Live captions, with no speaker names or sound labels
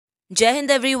जय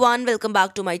Hind everyone, welcome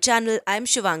back to my channel. I am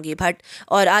Shivangi Bhatt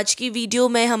और आज की वीडियो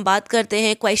में हम बात करते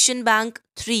हैं क्वेश्चन बैंक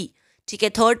 3। ठीक है,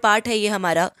 थर्ड पार्ट है ये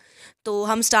हमारा। तो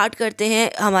हम स्टार्ट करते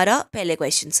हैं हमारा पहले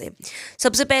क्वेश्चन से।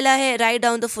 सबसे पहला है write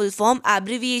down the full form.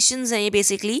 Abbreviations हैं ये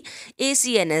basically.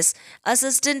 ACNS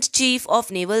assistant chief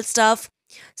of naval staff,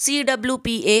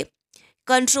 CWPA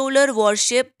controller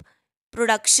worship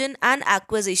production and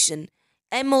acquisition,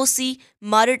 MOC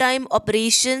Maritime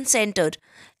Operation Center,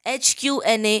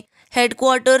 HQNA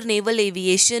headquarter naval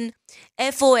aviation,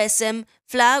 FOSM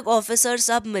flag officer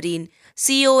submarine,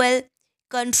 COL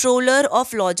controller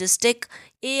of logistic,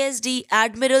 ASD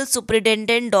admiral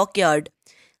superintendent dockyard,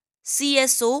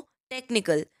 CSO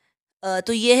technical.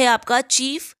 तो ये है आपका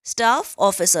chief staff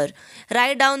officer.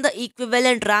 Write down the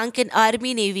equivalent rank in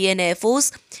army navy and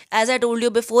air force. As I told you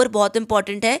before, बहुत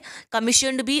important है,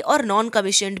 commissioned भी और non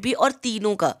commissioned भी और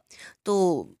तीनों का।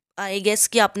 तो आई गेस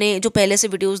कि आपने जो पहले से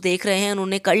वीडियोस देख रहे हैं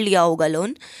उन्होंने कर लिया होगा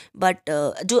लोन, बट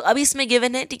जो अभी इसमें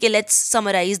गिवन है, ठीक है, लेट्स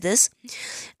समराइज दिस।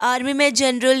 आर्मी में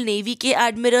जनरल, नेवी के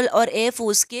एडमिरल और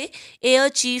एयरफोर्स के एयर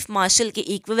चीफ मार्शल के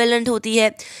इक्विवेलेंट होती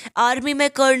है। आर्मी में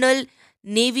कर्नल,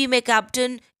 नेवी में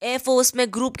कैप्टन, एयरफोर्स में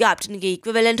ग्रुप कैप्टन के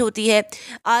इक्विवेलेंट होती है।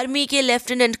 आर्मी के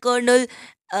लेफ्टिनेंट कर्नल,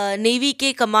 नेवी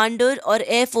के कमांडर और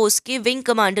एयरफोर्स के विंग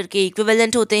कमांडर के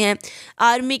इक्विवेलेंट होते हैं।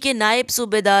 आर्मी के नायब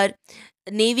सूबेदार,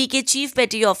 नेवी के चीफ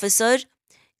पेटी ऑफिसर,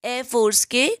 एयरफोर्स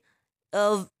के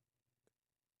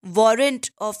वारंट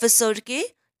ऑफिसर के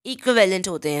इक्विवेलेंट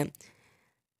होते हैं।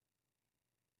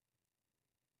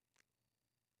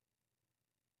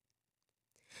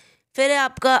 फिर है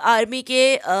आपका आर्मी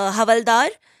के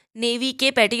हवलदार, नेवी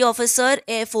के पेटी ऑफिसर,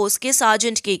 एयरफोर्स के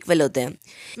सार्जेंट के इक्वल होते हैं।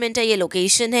 मिनट है, ये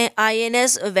लोकेशन है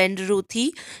INS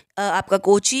वेंडरूथी आपका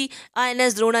कोची,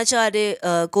 INS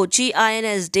द्रोणाचार्य कोची,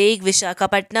 INS डेग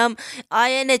विशाखापट्टनम,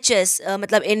 INHS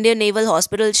मतलब इंडियन नेवल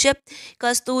हॉस्पिटल शिप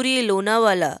कस्तूरी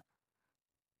लोनावाला,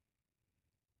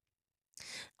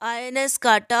 INS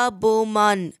काटा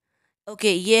बोमान,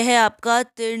 ओके ये है आपका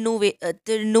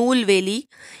तिरनूलवेली,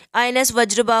 INS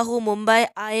Vajrabahu Mumbai,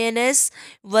 INS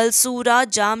वलसूरा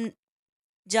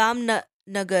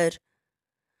Jamnagar,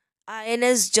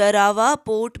 INS Jarawa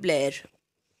port Blair.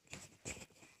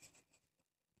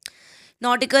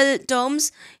 Nautical terms: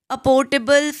 a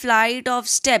portable flight of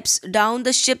steps down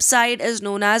the ship side is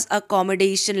known as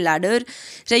accommodation ladder.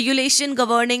 Regulation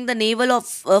governing the naval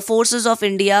forces of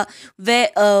India,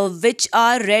 which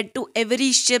are read to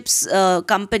every ship's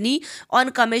company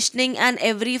on commissioning and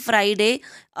every Friday,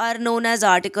 are known as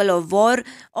article of war.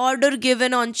 Order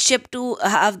given on ship to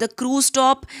have the crew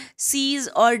stop, seize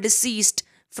or desist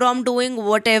from doing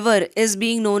whatever is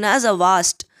being known as a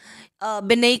vast.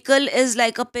 Binnacle is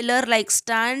like a pillar-like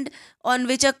stand on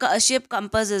which a ship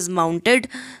compass is mounted.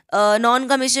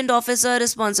 Non-commissioned officer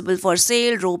responsible for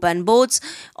sail, rope and boats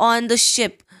on the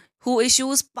ship, who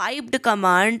issues piped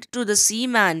command to the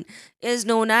seaman, is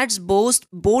known as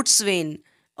boatswain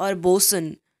or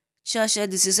bosun.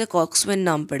 शायद इसी से coxswain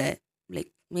नाम पड़ा है,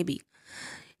 like maybe.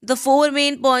 The four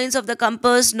main points of the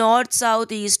compass, north,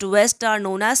 south, east, west, are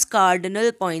known as cardinal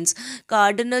points.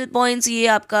 Cardinal points ये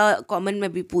आपका common में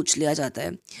भी पूछ लिया जाता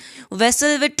है.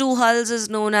 Vessel with two hulls is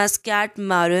known as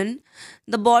catamaran.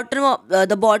 The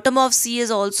bottom of sea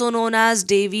is also known as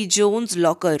Davy Jones'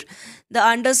 locker. The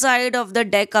underside of the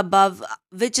deck above,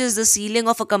 which is the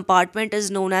ceiling of a compartment, is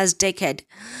known as deckhead.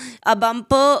 A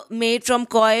bumper made from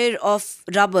coir of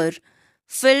rubber,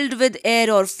 filled with air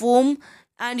or foam,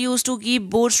 and used to keep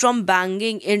boats from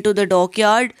banging into the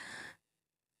dockyard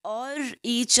or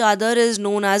each other, is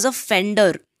known as a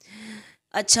fender.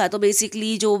 अच्छा, तो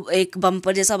basically जो एक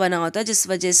bumper जैसा बना होता है जिस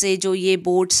वजह से जो ये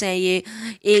बोट्स हैं ये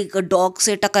एक डॉक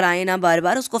से टकराए ना बार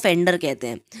बार, उसको फेंडर कहते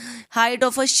हैं। हाइट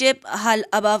ऑफ अ शिप हल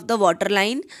अबव द वाटर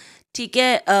लाइन, ठीक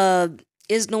है,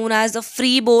 is known as the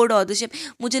free board और द शिप।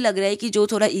 मुझे लग रहा है कि जो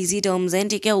थोड़ा इजी टर्म्स हैं,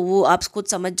 ठीक है, वो आप खुद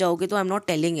समझ जाओगे, तो I am not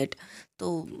telling it.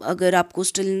 तो अगर आपको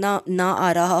स्टिल ना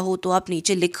आ रहा हो तो आप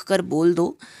नीचे लिख कर बोल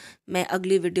दो, मैं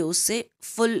अगली वीडियो से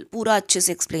पूरा अच्छे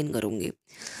से एक्सप्लेन करूँगी।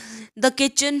 The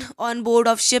kitchen on board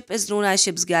of ship is known as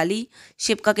ships galley,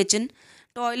 ship का kitchen.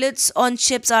 Toilets on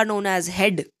ships are known as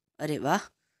head. अरे वाह,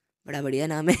 बड़ा बढ़िया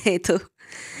नाम है। तो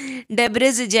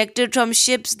debris ejected from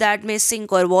ships that may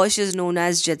sink or wash is known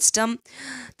as jetsam.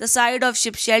 The side of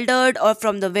ship sheltered or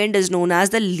from the wind is known as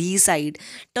the lee side.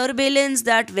 Turbulence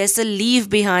that vessel leave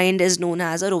behind is known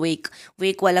as a wake.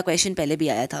 Wake वाला question पहले भी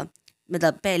आया था,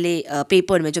 मतलब पहले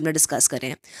paper में जो हमने डिस्कस करें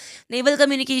हैं. Naval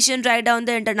communication, write down the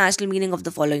international meaning of the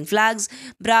following flags.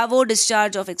 Bravo,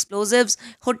 discharge of explosives.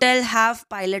 Hotel, have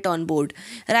pilot on board.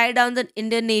 Write down the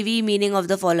Indian navy meaning of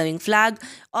the following flag.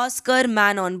 Oscar,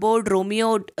 man on board.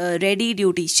 Romeo, ready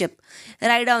duty ship.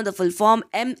 Write down the full form.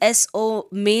 MSO,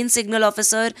 main signal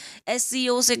officer.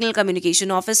 SCO, signal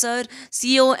communication officer.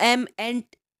 COM,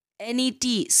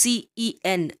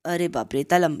 NETCEN, अरे बाप रे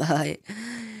इतना लंबा है.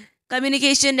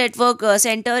 Communication Network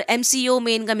Center. MCO,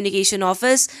 main communication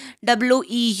office.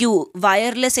 WEU,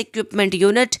 wireless equipment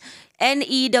unit.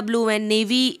 NEWN,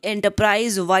 Navy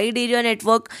Enterprise Wide Area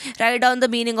Network. Write down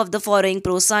the meaning of the following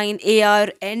prosign. AR,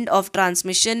 end of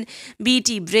transmission.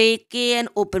 BT, break. KN,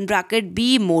 open bracket.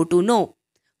 B, more to know.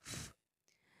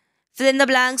 Fill in the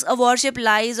blanks. A warship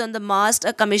lies on the mast,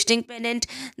 a commissioning pennant,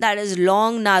 that is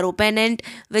long, narrow pennant,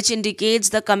 which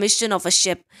indicates the commission of a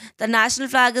ship. The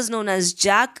national flag is known as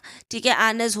Jack, ठीक है,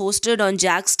 and is hosted on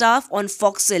Jack staff on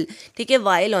forecastle, ठीक है,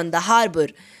 while on the harbor.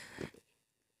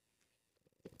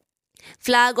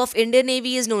 Flag of Indian Navy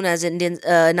is known as Indian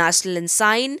National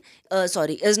Ensign.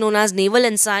 Is known as Naval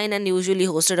Ensign and usually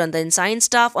hosted on the ensign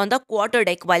staff on the quarter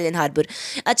deck while in harbor.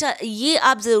 अच्छा, ये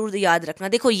आप ज़रूर याद रखना.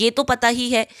 देखो, ये तो पता ही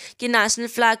है कि नेशनल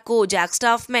फ्लैग को जैक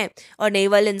स्टाफ में और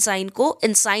नेवल ensign को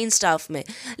ensign स्टाफ में.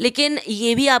 लेकिन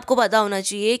ये भी आपको पता होना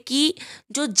चाहिए कि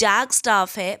जो जैक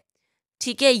स्टाफ है,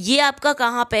 ठीक है, ये आपका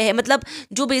कहाँ पे है. मतलब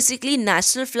जो बेसिकली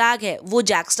नेशनल फ्लैग है वो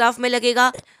जैक स्टाफ में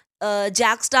लगेगा.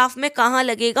 जैक स्टाफ में कहाँ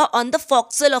लगेगा? On the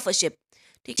फोक्सल of a ship.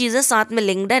 ठीक, चीज़ें साथ में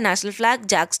लिंक्ड है. National flag,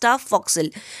 Jack staff, फोक्सल.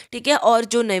 ठीक है. और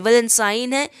जो नेवल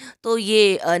एनसाइन है तो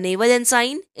ये नेवल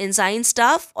एनसाइन, एनसाइन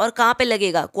स्टाफ, और कहाँ पे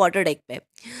लगेगा? क्वार्टर डेक पे.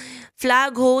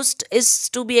 Flag host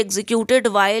is to be executed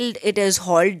while it is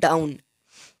hold down.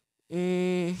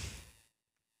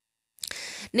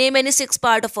 Name any 6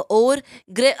 part of ore.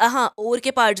 हाँ, ओर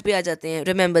के पार्ट्स भी आ जाते हैं.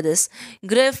 Remember this.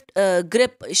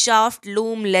 Grip, shaft,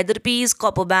 loom, leather piece,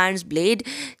 copper bands, blade.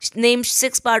 Name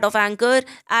 6 part of anchor.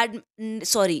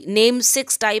 Name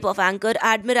 6 type of anchor.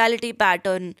 Admiralty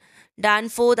pattern,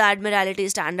 Danforth, Admiralty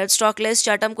Standard Stockless.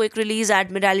 Chatham Quick Release,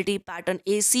 Admiralty Pattern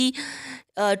AC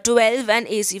 12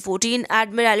 and AC 14.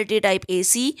 Admiralty Type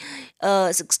AC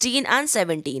 16 and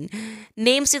 17.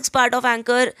 Name 6 part of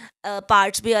anchor.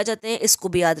 Parts भी आ जाते हैं, इसको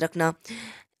भी याद रखना.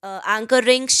 Anchor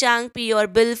ring, shank, pier,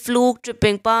 bill, fluke,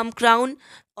 tripping palm, crown,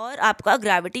 और आपका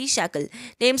gravity shackle.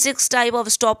 Name 6 type of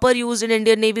stopper use in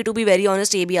Indian navy. To be very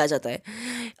honest, ये भी आ जाता है.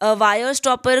 Wire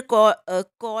stopper,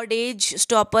 cordage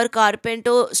stopper,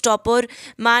 carpenter stopper,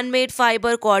 man made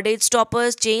fibre cordage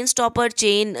stoppers, chain stopper,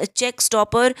 chain check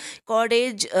stopper,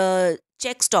 cordage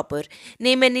check stopper.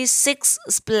 Name any 6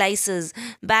 splices.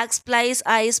 Back splice,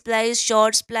 eye splice,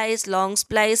 short splice, long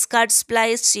splice, cut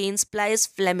splice, chain splice,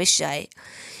 Flemish eye.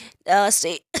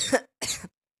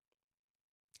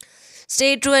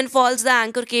 Stay true and false. The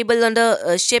anchor cable on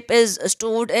the ship is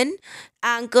stored in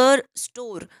anchor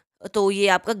store. तो ये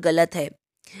आपका गलत है.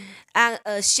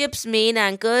 Ship's main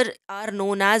anchor are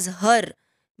known as her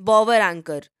bower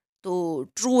anchor. तो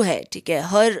true है, ठीक है,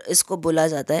 हर इसको बोला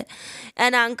जाता है.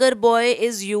 An anchor boy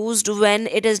is used when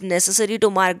it is necessary to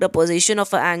mark the position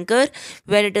of a anchor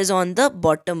when it is on the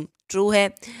bottom. True है.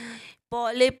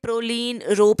 पॉलीप्रोलीन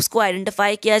ropes को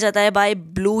आइडेंटिफाई किया जाता है bye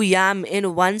blue yam in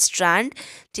one strand.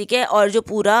 ठीक है, और जो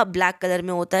पूरा ब्लैक कलर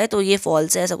में होता है, तो ये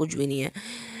फॉल्स है, ऐसा कुछ भी नहीं है.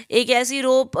 एक ऐसी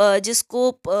रोप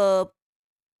जिसको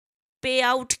पे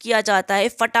आउट किया जाता है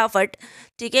फटाफट,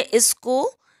 ठीक है, इसको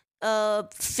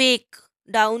फेक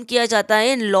डाउन किया जाता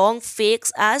है in long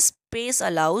fakes as space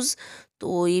allows.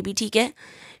 तो ये भी ठीक है.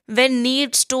 When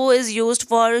neat stow is used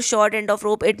for short end of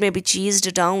rope, it may be cheesed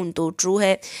down. तो true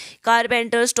है.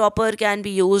 Carpenter stopper can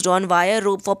be used on wire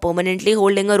rope for permanently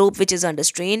holding a rope which is under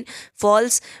strain.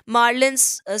 False. Marlin's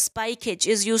spike hitch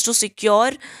is used to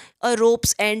secure a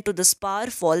rope's end to the spar.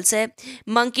 False है.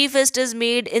 Monkey fist is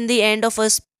made in the end of a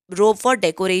rope for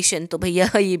decoration. तो भैया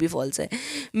ये भी false है.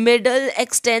 Middle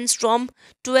extends from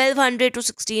 1200 to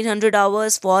 1600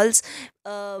 hours. False.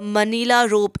 Manila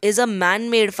rope is a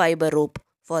man-made fiber rope.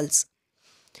 False.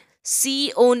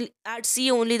 At sea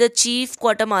only the chief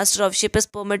quartermaster of ship is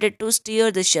permitted to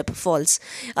steer the ship. False.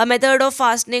 A method of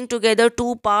fastening together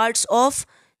 2 parts of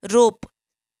rope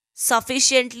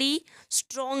sufficiently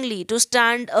strongly to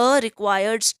stand a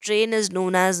required strain is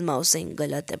known as mousing.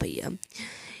 गलत है भैया.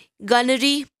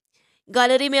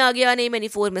 Gunnery में आ गया. Name any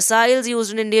 4 missiles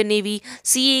used in Indian Navy.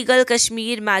 Sea Eagle,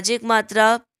 Kashmir, Magic Matra,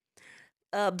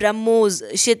 BrahMos,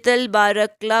 Shital,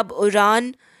 Barak, Club,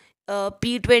 Uran,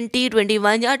 P20,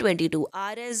 21 या 22.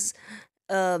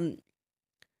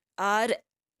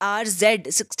 RZ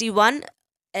 61,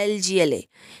 LGLA.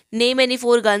 Name any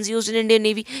 4 guns used in Indian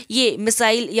navy. ये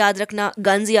missile याद रखना,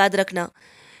 guns याद रखना.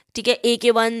 ठीक है,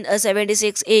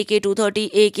 AK-176, AK-230,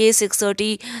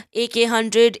 AK-630,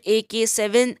 AK-100,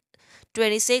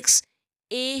 AK-726,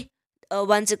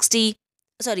 A-160,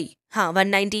 sorry हाँ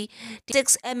 190,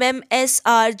 6mm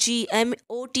SRGM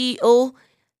OTO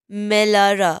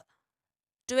Melara,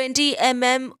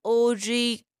 20mm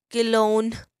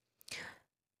Oriclone,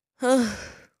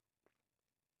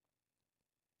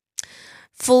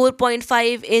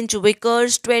 4.5-inch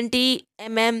Vickers,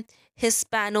 20mm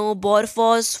हिस्पैनो,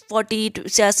 बॉरफॉस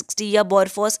 40 या 60 या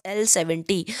बॉरफॉस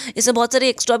L70. इसमें बहुत सारे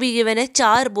एक्स्ट्रा भी गिवन है,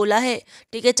 4 बोला है.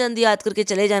 ठीक है, चंद याद करके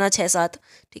चले जाना, 6-7.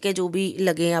 ठीक है, जो भी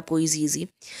लगे आपको easy easy.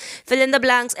 Fill in the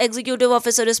blanks. Executive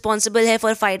officer responsible है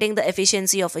for fighting the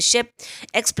efficiency of a ship.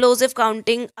 Explosive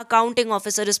accounting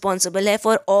officer responsible है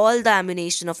for all the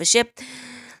ammunition of a ship.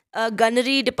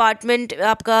 Gunnery department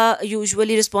आपका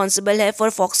यूजुअली रिस्पॉन्सिबल है for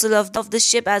फोक्सल of the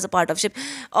ship as a part of ship.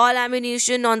 All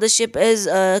ammunition on the ship is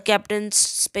captain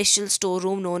special store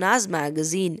room known as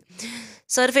magazine.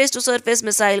 Surface to surface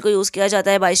missile को use किया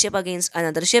जाता है by ship against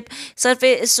another ship.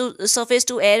 Surface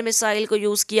to air missile को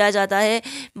use किया जाता है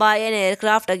bye an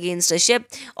aircraft against a ship.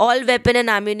 All weapon and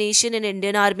ammunition in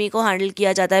Indian army को handle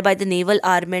किया जाता है बाय द नेवल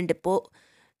आर्मेंट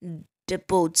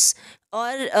डिपोट्स.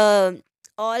 और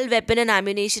all weapon and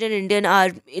ammunition in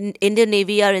Indian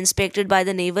Navy are inspected by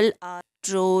the Naval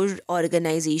Control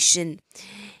Organization.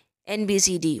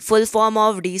 NBCD, full form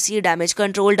of DC Damage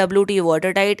Control, WT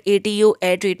Watertight, ATU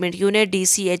Air Treatment Unit,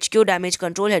 DCHQ Damage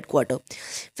Control Headquarter.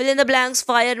 Fill in the blanks.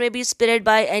 Fire may be spread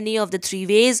by any of the 3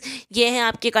 ways. ये हैं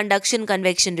आपके conduction,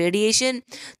 convection, radiation.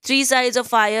 3 sides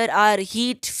of fire are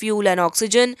heat, fuel and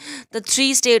oxygen. The 3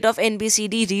 state of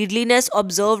NBCD readiness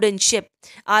observed in ship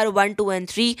are 1, 2 and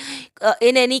 3.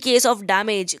 In any case of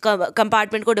damage,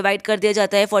 compartment को divide कर दिया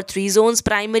जाता है for 3 zones: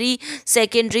 primary,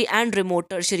 secondary and remote.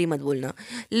 tertiary मत बोलना.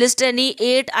 List any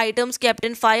 8 items kept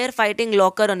in fire fighting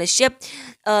locker on a ship.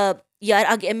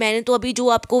 यार मैंने तो अभी जो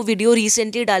आपको वीडियो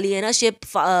रिसेंटली डाली है ना, शिप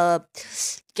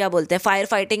क्या बोलते हैं, fire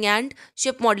fighting and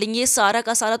ship modelling, ये सारा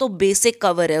का सारा तो बेसिक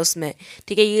कवर है उसमें.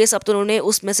 ठीक है, ये सब तो उन्होंने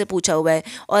उसमें से पूछा हुआ है.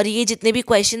 और ये जितने भी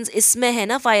क्वेश्चंस इसमें है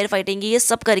ना फायर फाइटिंग, ये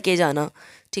सब करके जाना.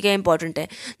 ठीक है, इंपॉर्टेंट है.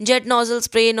 Jet nozzle,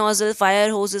 spray nozzle, fire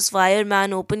hoses, fire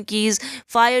man, open keys,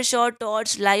 fire shot,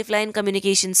 torch, life line,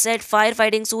 communication set, fire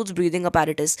fighting suits, breathing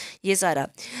apparatus, ये सारा.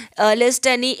 List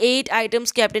any 8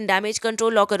 items kept in damage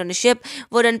control locker on a ship.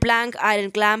 Wooden plank, iron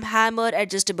clamp, hammer,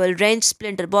 adjustable wrench,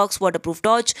 splinter box, waterproof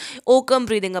torch, ओकम,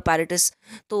 breathing apparatus.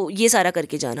 तो ये सारा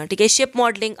करके जाना. ठीक है, ship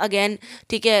modelling again.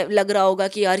 ठीक है, लग रहा होगा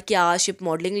कि यार क्या शिप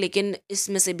मॉडलिंग, लेकिन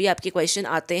इसमें से भी आपके क्वेश्चन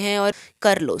आते हैं और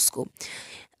कर लो उसको.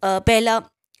 पहला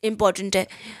इम्पॉर्टेंट है,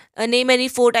 name any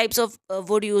 4 types of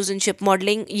would use in ship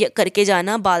modelling. ये करके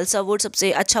जाना. बालसा वुड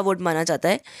सबसे अच्छा वुड माना जाता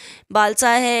है. बालसा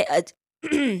है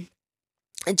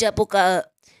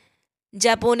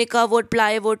japonica would,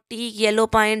 ply would, teak, yellow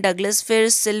pine, Douglas फिर,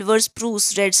 silver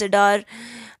spruce, red cedar,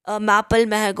 maple,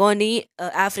 महगोनी,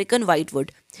 African white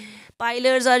would.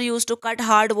 पाइलर्स are use to cut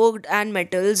hard would and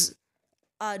metals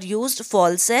are used.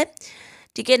 False है.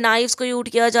 ठीक है, नाइफ्स को यूज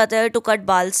किया जाता है to cut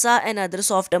balsa and other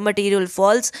softer material.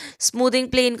 False. Smoothing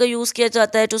plane को use किया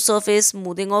जाता है to surface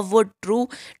smoothing of would. True.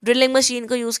 Drilling machine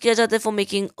को यूज़ किया जाता है for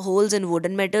making holes in would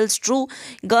and metals. True.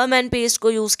 Gum and paste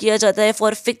को use किया जाता है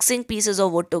for fixing pieces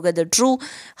of would together. True.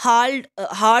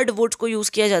 Hard would को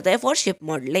यूज़ किया जाता है फॉर शिप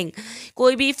मॉडलिंग.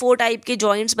 कोई भी 4 टाइप के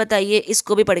जॉइंट्स बताइए,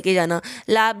 इसको भी पढ़ के जाना.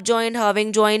 Lap joint,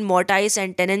 halving joint, मोर्टाइस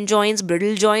and tenon joints,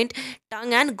 bridle joint,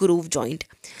 tongue and groove joint.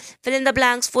 Fill in the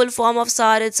blanks. Full form of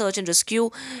SAR is search and rescue.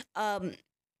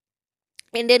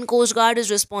 Indian Coast Guard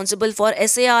is responsible for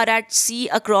SAR at sea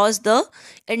across the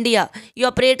India. ये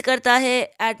operate करता है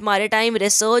at Maritime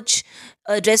Research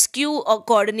Rescue or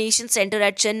Coordination Center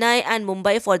at Chennai and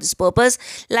Mumbai for this purpose.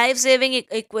 Life saving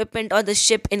equipment on the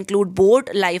ship include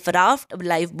boat, life raft,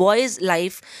 life buoys,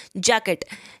 life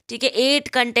jacket. ठीक है,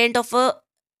 8 content of a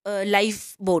life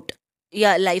boat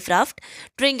या life raft.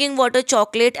 Drinking water,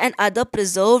 chocolate and other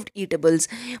preserved eatables.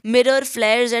 Mirror,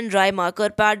 फ्लेयर्स and dry marker,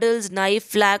 paddles, knife,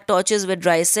 flag, torches with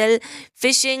dry cell,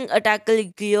 fishing tackle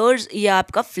gears या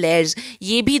आपका फ्लेयर्स.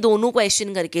 ये भी दोनों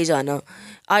question करके जाना.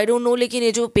 आई डोंट नो, लेकिन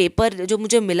ये जो पेपर जो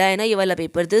मुझे मिला है ना, ये वाला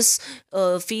paper, this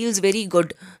feels very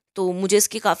good. तो मुझे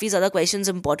इसके काफ़ी ज़्यादा क्वेश्चंस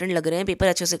इंपॉर्टेंट लग रहे हैं. पेपर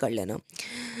अच्छे से कर लेना.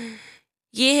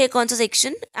 ये है कौन सा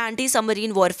सेक्शन, एंटी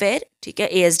सबमरीन वॉरफेयर. ठीक है,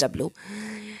 ASW.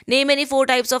 Name any four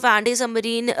types of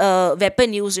anti-submarine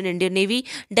weapon used in Indian Navy.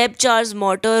 Depth charge,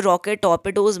 mortar, rocket,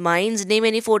 torpedoes, mines. Name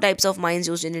any four types of mines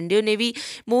used in Indian Navy.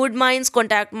 Mode mines,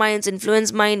 contact mines,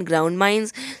 influence mine, ground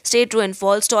mines. State true and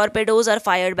false. Torpedoes are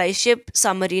fired by ship,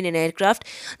 submarine and aircraft.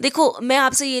 देखो मैं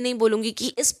आपसे ये नहीं बोलूँगी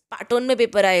कि इस pattern में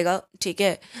paper आएगा, ठीक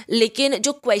है, लेकिन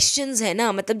जो क्वेश्चंस है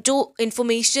ना, मतलब जो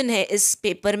इन्फॉर्मेशन है इस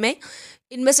पेपर में,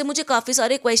 इनमें से मुझे काफ़ी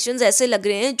सारे क्वेश्चंस ऐसे लग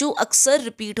रहे हैं जो अक्सर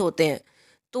रिपीट होते हैं.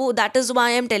 तो that is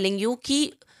why I am telling you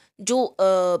कि जो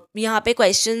यहाँ पे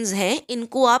क्वेश्चंस हैं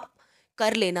इनको आप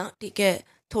कर लेना, ठीक है,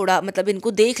 थोड़ा मतलब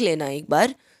इनको देख लेना एक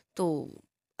बार. तो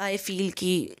आई फील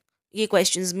कि ये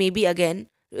क्वेश्चंस में भी अगेन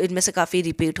इनमें से काफ़ी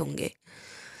रिपीट होंगे.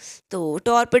 तो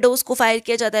टॉर्पेडोज को फायर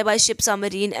किया जाता है by ship,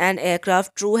 submarine and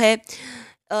aircraft. True है.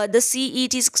 द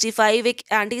CET-65 एक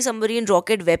एंटी सबमरीन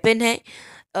रॉकेट वेपन है.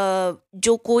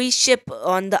 जो कोई शिप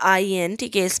ऑन द IN,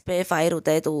 ठीक है, इस पे फायर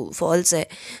होता है, तो फॉल्स है.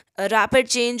 Rapid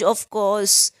change of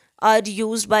course are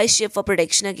used by ship for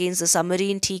protection against the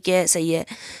submarine. ठीक है, सही है.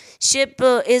 Ship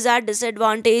is eight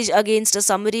disadvantage against a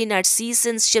submarine eight C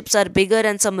since ships are bigger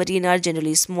and submarine are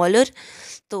generally smaller.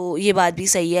 तो ये बात भी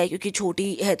सही है, क्योंकि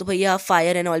छोटी है तो भैया आप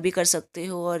फायर एंड ऑल भी कर सकते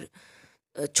हो, और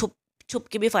छुप छुप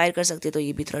के भी फायर कर सकते हो, तो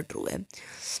ये भी थोड़ा ट्रू है.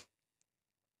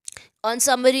 On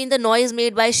submarine, the noise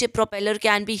made by ship propeller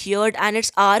can be heard and its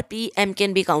RPM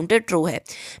can be counted. True है.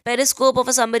 Periscope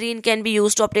of a submarine can be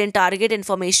used to obtain target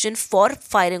information for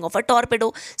firing of a torpedo.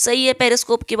 सही है.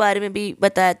 Periscope के बारे में भी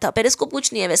बताया था. Periscope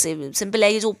कुछ नहीं है वैसे, सिंपल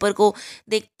है, ये जो ऊपर को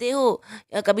देखते हो,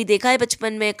 कभी देखा है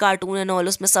बचपन में कार्टून एंड ऑल,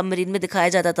 उसमें सबमरीन में दिखाया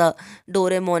जाता था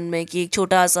डोरेमोन में कि एक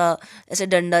छोटा सा ऐसे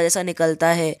डंडा जैसा निकलता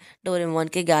है डोरेमोन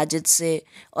के गैजेट से,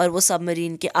 और वो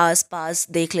सबमरीन के आसपास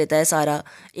देख लेता है सारा.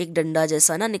 एक डंडा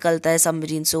जैसा ना निकलता है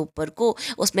सबमरीन से ऊपर को,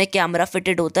 उसमें कैमरा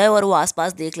फिटेड होता है और वो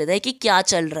आसपास देख लेता है कि क्या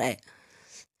चल रहा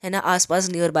है ना, आसपास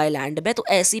नियर बाय लैंड में. तो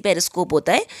ऐसी पेरिस्कोप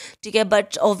होता है, ठीक है,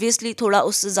 बट ऑब्वियसली थोड़ा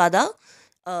उससे ज़्यादा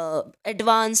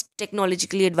एडवांस्ड,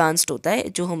 टेक्नोलॉजिकली एडवांस्ड होता है.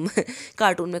 जो हम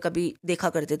कार्टून में कभी देखा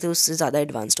करते थे उससे ज़्यादा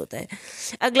एडवांस्ड होता है.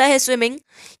 अगला है swimming.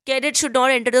 Cadet should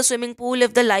not enter the swimming pool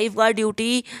if the life guard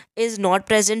duty is not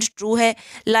present. True है.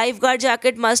 Life guard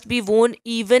jacket must be वोन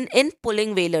even in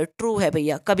pulling velar. True है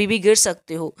भैया, कभी भी गिर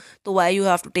सकते हो, तो why you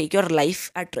have to take your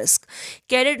life at risk.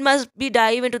 Cadet must be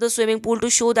dive into the swimming pool to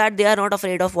show that they are not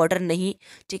afraid of water. नहीं,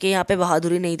 ठीक है, यहाँ पे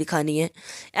बहादुरी नहीं दिखानी है.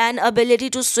 And ability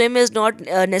to swim is not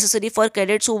necessary for cadets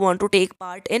who want to take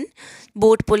part in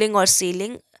boat pulling or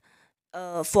sailing.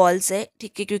 False है,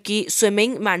 ठीक है, क्योंकि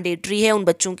स्विमिंग मैंडेटरी है उन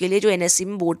बच्चों के लिए जो NSC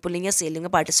में बोट पुलिंग या सेलिंग में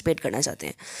पार्टिसिपेट करना चाहते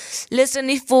हैं. List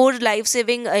any 4 life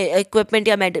saving equipment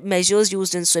या measures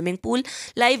used in swimming pool.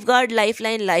 Life guard, life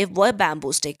line, life boy,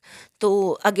 bamboo stick. तो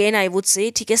अगेन आई वुड से,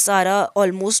 ठीक है, सारा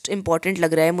ऑलमोस्ट इंपॉर्टेंट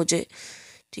लग रहा है मुझे,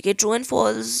 ठीक है. ट्रू एंड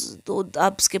फॉल्स तो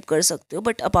आप स्किप कर सकते हो,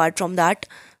 but apart from that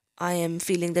I am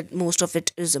feeling that most of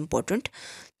it is important.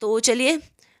 तो चलिए,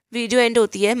 वीडियो एंड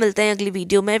होती है, मिलते हैं अगली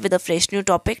वीडियो में with a fresh new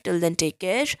topic. Till then take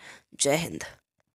care. जय हिंद.